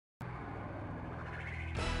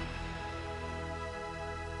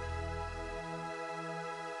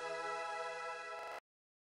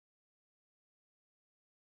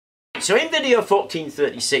So in video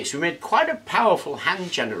 1436 we made quite a powerful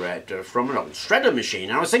hand generator from an old shredder machine.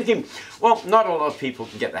 And I was thinking, well, not a lot of people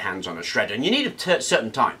can get their hands on a shredder and you need a certain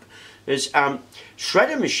type. There's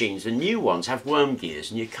shredder machines, the new ones, have worm gears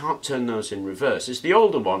and you can't turn those in reverse. It's the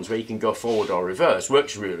older ones where you can go forward or reverse,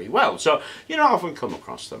 works really well. So you don't often come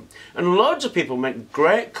across them. And loads of people make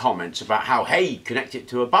great comments about how, hey, connect it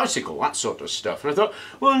to a bicycle, that sort of stuff. And I thought,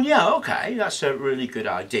 well, yeah, okay, that's a really good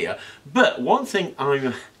idea. But one thing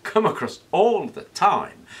I come across all the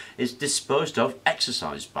time is disposed of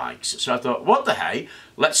exercise bikes. So I thought, what the hey,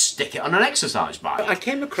 let's stick it on an exercise bike. I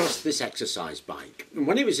came across this exercise bike, and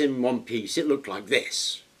when it was in one piece it looked like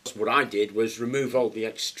this. What I did was remove all the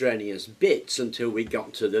extraneous bits until we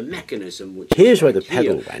got to the mechanism, which here's where the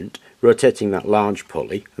pedal went, rotating that large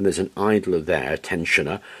pulley, and there's an idler there, a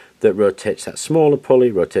tensioner, that rotates that smaller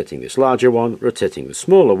pulley, rotating this larger one, rotating the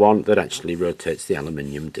smaller one, that actually rotates the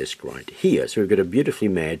aluminium disc right here. So we've got a beautifully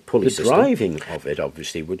made pulley system. The driving of it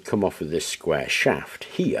obviously would come off of this square shaft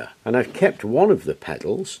here, and I've kept one of the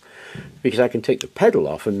pedals because I can take the pedal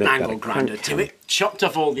off and make that a grinder to it, chopped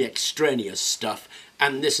off all the extraneous stuff,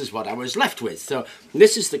 and this is what I was left with. So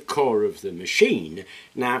this is the core of the machine.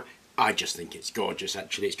 Now, I just think it's gorgeous,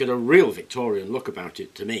 actually. It's got a real Victorian look about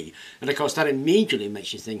it to me. And of course that immediately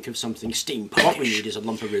makes you think of something steampunk. What we need is a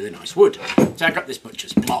lump of really nice wood. So I got this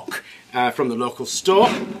butcher's block from the local store.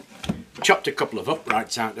 Chopped a couple of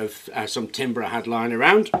uprights out of some timber I had lying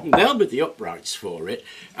around. They'll be the uprights for it.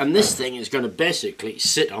 And this thing is going to basically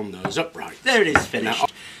sit on those uprights. There it is finished. Now,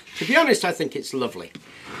 to be honest, I think it's lovely.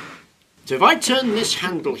 So if I turn this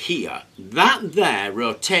handle here, that there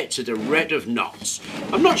rotates at a rate of knots.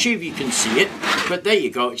 I'm not sure if you can see it, but there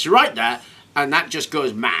you go, it's right there, and that just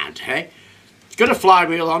goes mad, hey? It's got a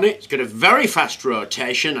flywheel on it, it's got a very fast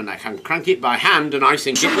rotation, and I can crank it by hand, and I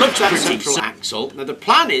think it looks like a central axle. Now the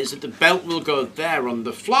plan is that the belt will go there on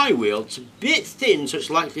the flywheel. It's a bit thin, so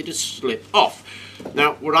it's likely to slip off.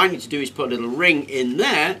 Now what I need to do is put a little ring in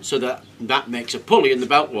there, so that that makes a pulley and the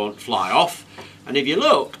belt won't fly off. And if you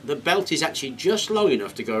look, the belt is actually just long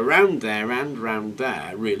enough to go around there and round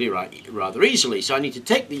there really rather easily. So I need to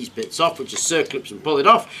take these bits off, which are circlips, and pull it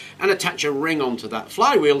off and attach a ring onto that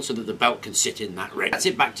flywheel so that the belt can sit in that ring. That's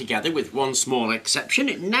it back together with one small exception.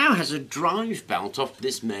 It now has a drive belt off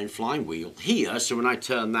this main flywheel here. So when I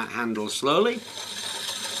turn that handle slowly,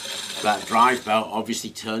 that drive belt obviously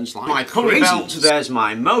turns like my pulley belt. There's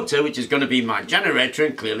my motor, which is going to be my generator,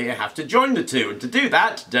 and clearly I have to join the two. And to do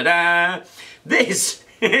that, ta-da! This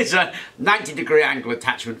is a 90-degree angle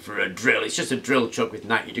attachment for a drill. It's just a drill chuck with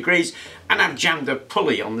 90 degrees, and I've jammed a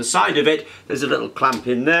pulley on the side of it. There's a little clamp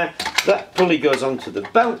in there. That pulley goes onto the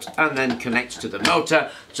belt and then connects to the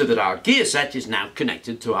motor, so that our gear set is now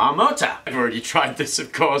connected to our motor. I've already tried this,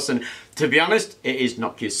 of course, and to be honest, it is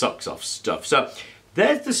knock your socks off stuff. So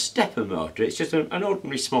there's the stepper motor. It's just an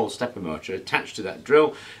ordinary small stepper motor attached to that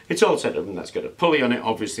drill. It's all set up, and that's got a pulley on it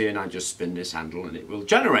obviously, and I just spin this handle and it will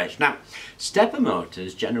generate. Now, stepper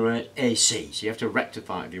motors generate AC, so you have to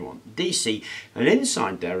rectify if you want DC, and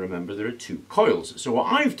inside there, remember, there are two coils. So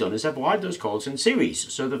what I've done is I've wired those coils in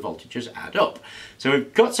series so the voltages add up. So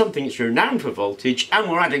we've got something that's renowned for voltage, and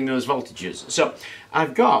we're adding those voltages. So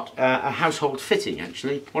I've got a household fitting,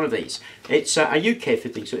 actually, one of these. It's a UK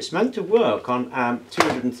fitting, so it's meant to work on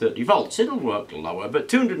 230 volts. It'll work lower, but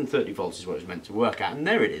 230 volts is what it's meant to work at, and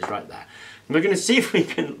there it is right there. And we're going to see if we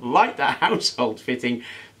can light that household fitting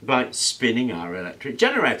by spinning our electric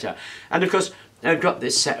generator. And of course, I've got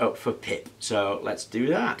this set up for pip, so let's do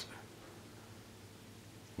that.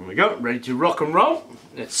 Here we go, ready to rock and roll.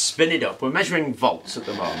 Let's spin it up. We're measuring volts at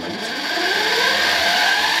the moment.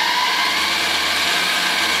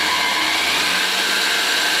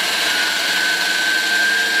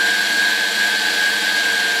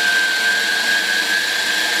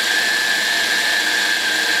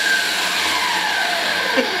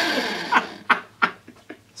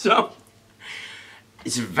 So,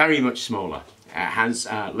 it's very much smaller. It has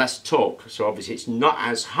less torque, so obviously it's not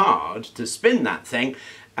as hard to spin that thing,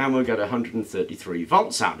 and we've got 133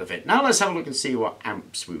 volts out of it. Now let's have a look and see what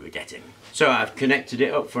amps we were getting. So I've connected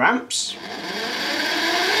it up for amps.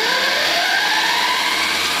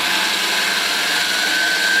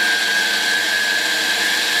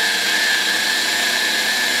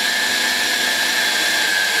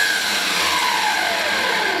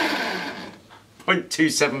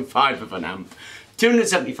 .275 of an amp,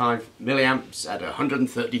 275 milliamps at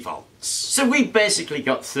 130 volts. So we basically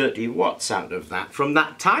got 30 watts out of that from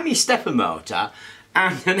that tiny stepper motor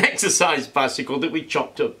and an exercise bicycle that we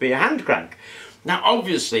chopped up via hand crank. Now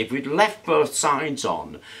obviously if we'd left both sides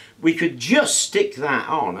on, we could just stick that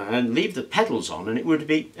on and leave the pedals on and it would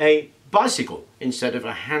be a bicycle instead of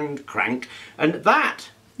a hand crank, and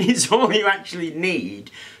that is all you actually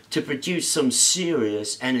need to produce some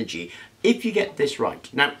serious energy if you get this right.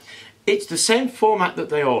 Now, it's the same format that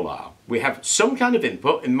they all are. We have some kind of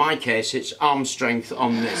input. In my case, it's arm strength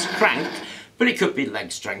on this crank, but it could be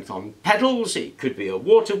leg strength on pedals, it could be a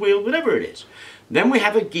water wheel, whatever it is. Then we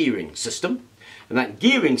have a gearing system, and that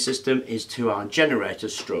gearing system is to our generator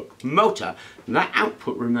stroke motor, and that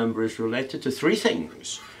output, remember, is related to three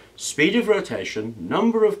things: speed of rotation,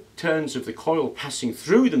 number of turns of the coil passing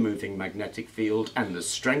through the moving magnetic field, and the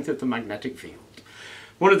strength of the magnetic field.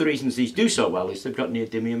 One of the reasons these do so well is they've got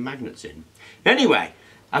neodymium magnets in. Anyway,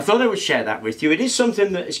 I thought I would share that with you. It is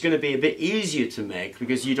something that is going to be a bit easier to make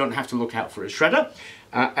because you don't have to look out for a shredder.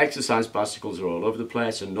 Exercise bicycles are all over the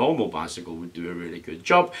place. A normal bicycle would do a really good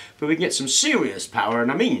job, but we can get some serious power,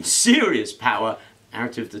 and I mean serious power,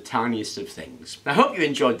 out of the tiniest of things. I hope you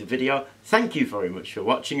enjoyed the video. Thank you very much for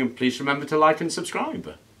watching, and please remember to like and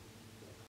subscribe.